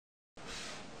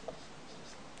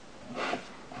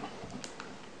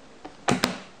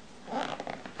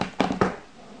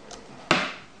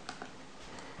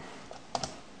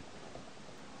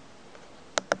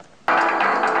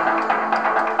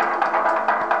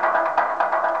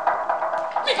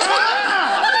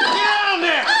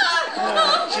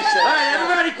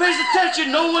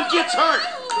attention, no one gets hurt.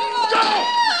 Go!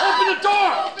 Open the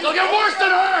door! You'll get worse than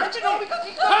hurt!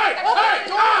 Hey! Hey!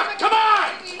 Ah! Come on!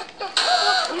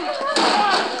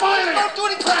 Finally! Don't do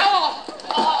anything!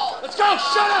 Let's go!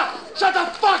 Shut up! Shut the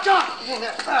fuck up!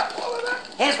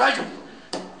 Hands right.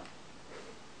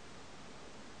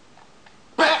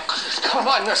 Come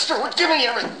on, mister. We're giving you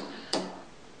everything.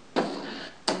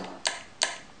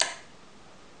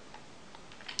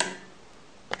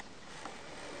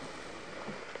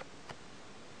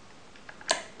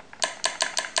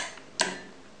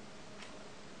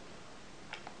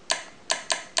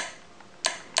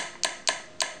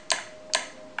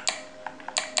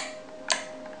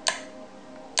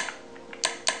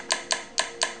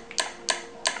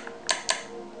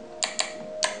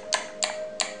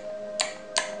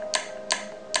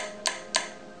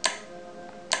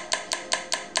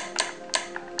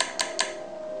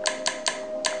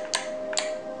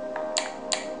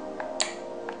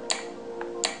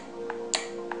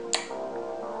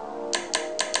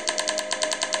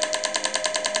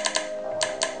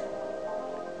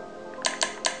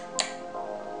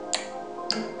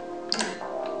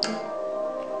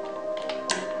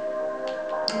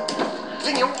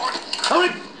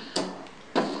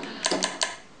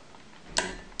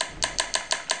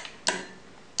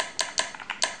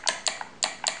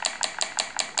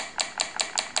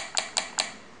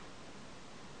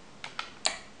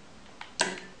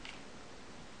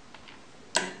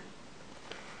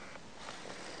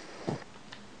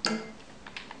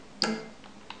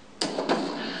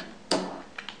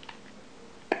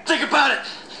 Think about it.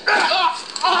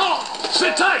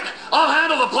 Sit tight. I'll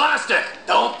handle the plastic.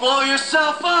 Don't blow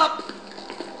yourself up.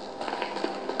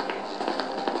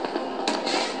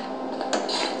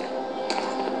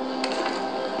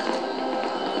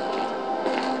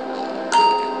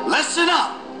 Listen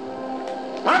up.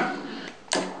 Huh?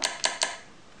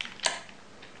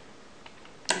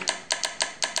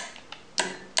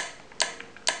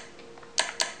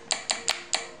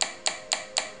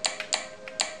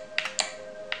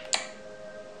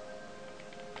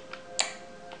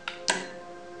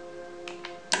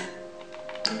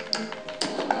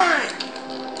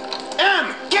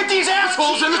 Get these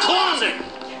assholes in the closet!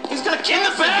 He's gonna kill In the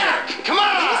us back! here. Come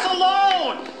on! Leave us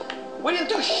alone! We didn't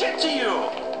do shit to you!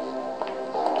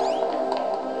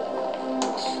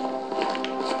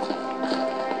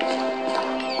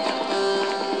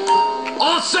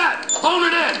 All set! Hold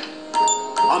it in!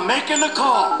 I'm making the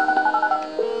call.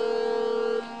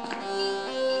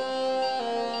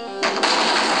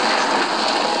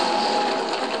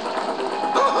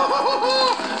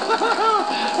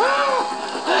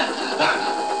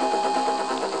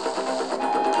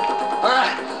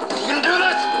 Alright, you gonna do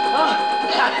this?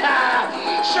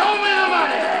 Show me the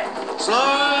money!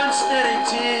 Slow and steady,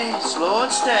 T. Slow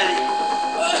and steady.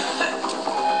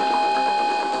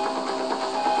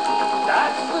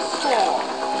 That's the score.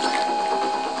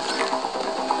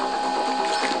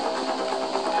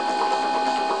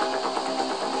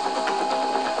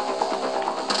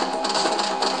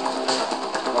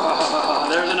 Oh,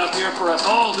 there's enough here for us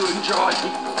all to enjoy.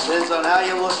 Depends on how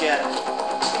you look at it.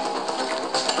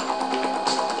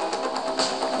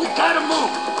 We gotta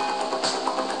move.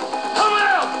 Come and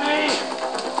help me.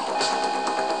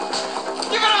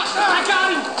 Give it up! I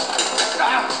got him!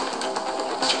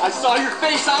 I saw your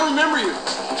face. I'll remember you.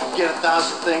 You get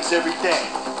 1,000 things every day.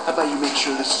 How about you make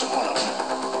sure this is one of them?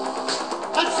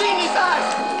 I've seen these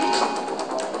eyes!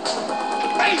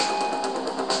 Hey!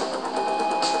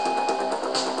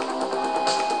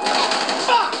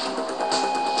 Fuck!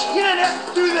 You didn't have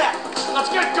to do that. Let's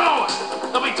get going.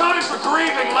 There'll be time for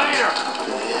grieving later.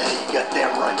 Yeah, you got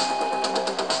that right.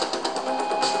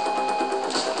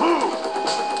 Move.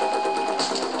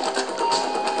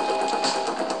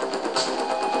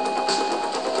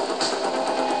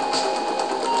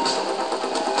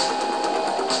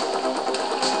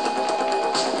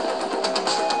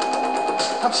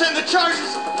 I'm setting the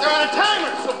charges. They're on a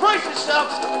timer, so brace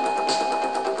yourselves.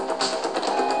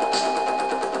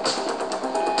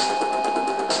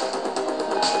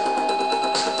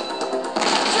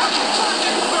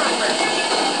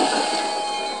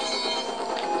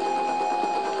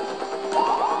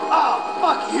 Oh,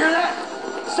 fuck, you hear that?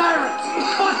 Sirens!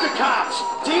 Fuck the cops!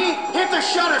 T, hit the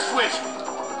shutter switch!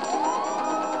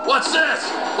 What's this?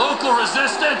 Local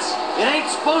resistance? It ain't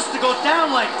supposed to go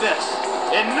down like this.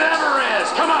 It never is!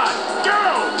 Come on,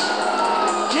 go!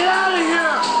 Get out of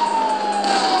here!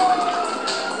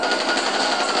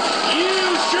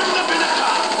 You shouldn't have been a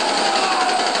cop!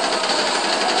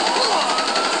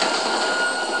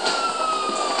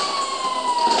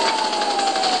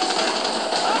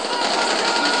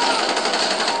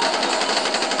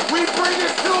 We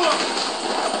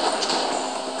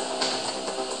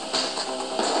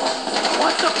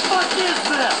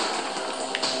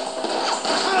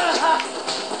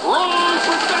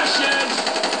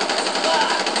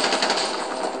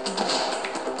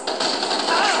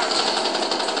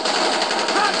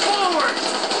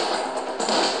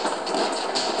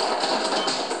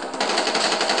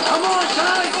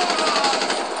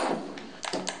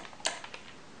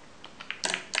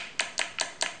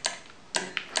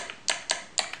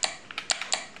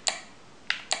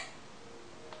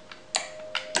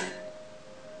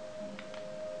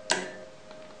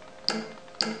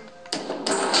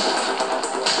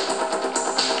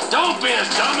Don't be as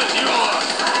dumb as you look.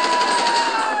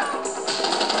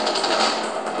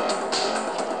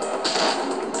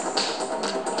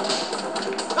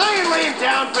 I ain't laying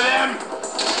down for them.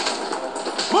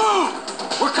 Move!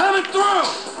 We're coming through!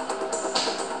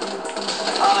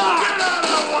 Get out of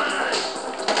the way!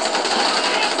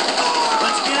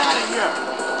 Let's get out of here.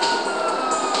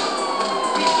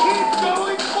 We keep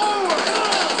going forward.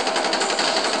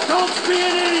 Don't be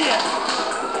an idiot!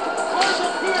 Cars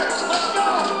up here. Let's go.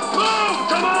 Move!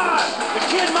 Come on! The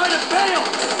kid might have failed.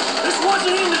 This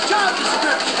wasn't in the job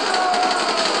description.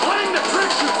 Playing the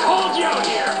tricks who called you out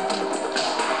here!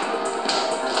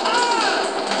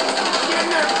 Get in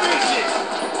their faces.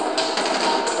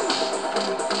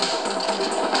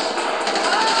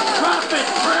 Drop it,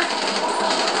 prick!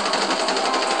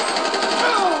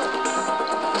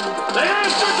 They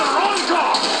answered the wrong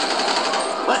call!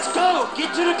 Let's go.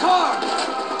 Get to the car.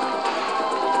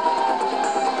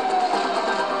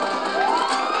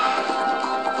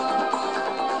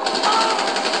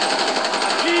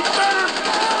 Keep better!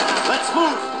 Let's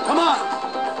move. Come on.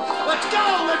 Let's go.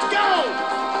 Let's go.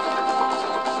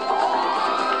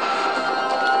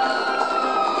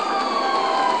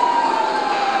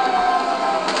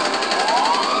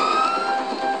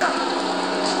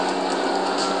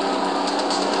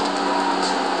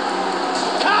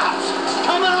 Cops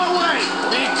coming our way.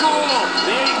 Be cool!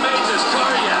 They ain't made this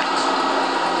car yet.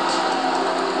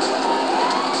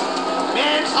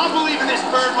 Man, I'll believe in this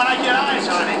bird when I get eyes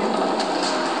on it.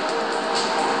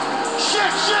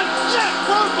 Shit, shit, shit!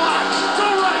 Roadblock! It's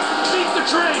all right! Beat the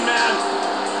train, man!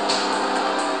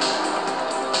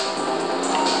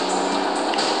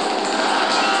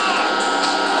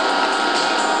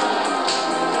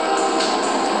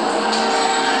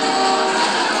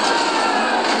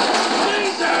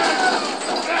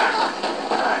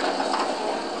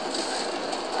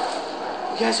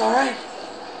 You guys all right?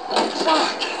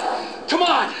 Fuck! Come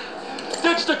on!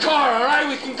 Ditch the car, all right?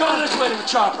 We can go this way to the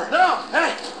chopper. No,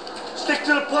 hey, stick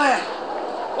to the plan.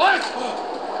 What?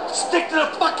 Stick to the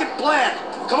fucking plan.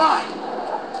 Come on.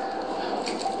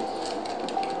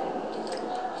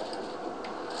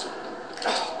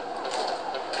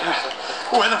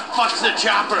 Where the fuck's the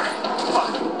chopper?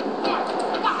 Fuck.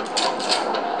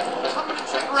 I'm gonna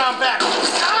check around back.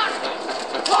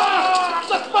 Oh,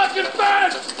 the fucking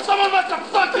bed! Someone must have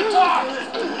fucking talk!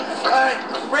 Alright,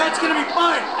 Brad's gonna be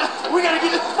fine. We gotta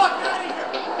get the fuck out of here.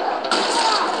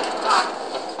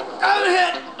 I'm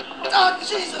hit. Oh,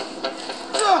 Jesus.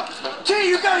 T,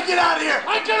 you gotta get out of here.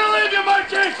 I'm gonna leave you,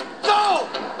 Mikey! Go!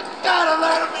 God, I'm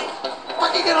out of me.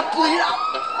 Fucking gonna bleed out.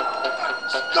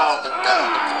 Just go.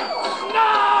 No!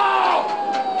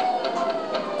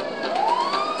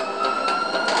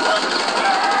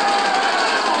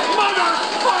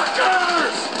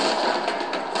 Motherfuckers!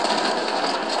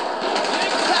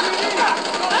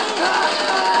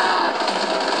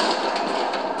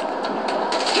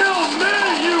 Kill me,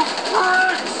 you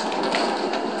pricks!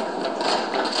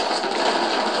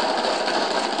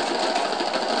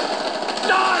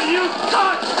 Die, you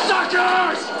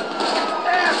cocksuckers!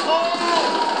 Asshole!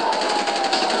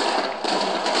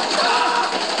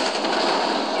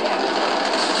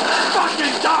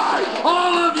 Fucking die,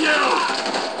 all of you!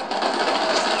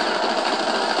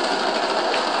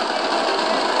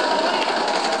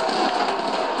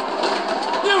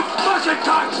 You fucking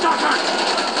cocksuckers!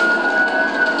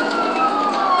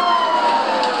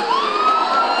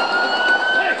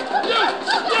 Hey, you,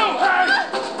 hey!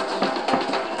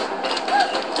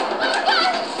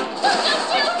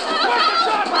 Where's the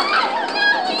chopper?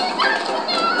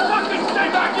 Fucking stay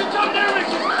back! You come near me!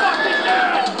 She's fucking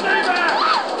dead! Stay back!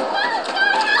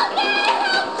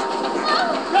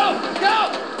 Go! Go!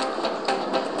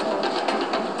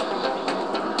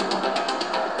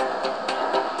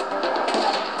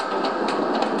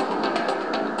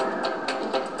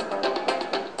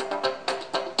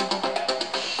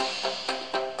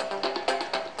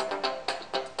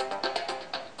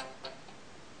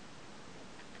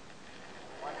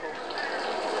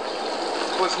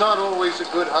 Was not always a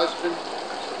good husband,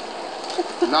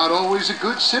 not always a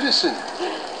good citizen.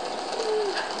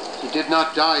 He did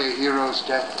not die a hero's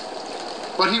death,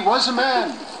 but he was a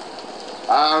man.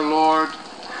 Our Lord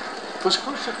was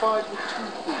crucified with 2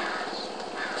 thieves,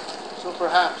 so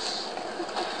perhaps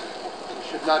we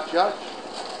should not judge.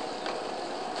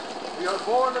 We are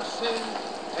born of sin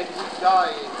and we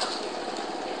die in sin.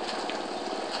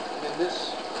 And in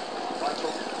this,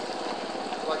 Michael,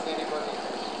 like anybody else,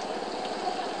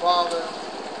 Father,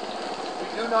 we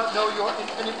do not know your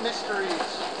infinite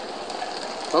mysteries,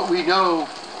 but we know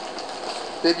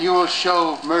that you will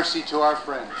show mercy to our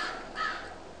friends.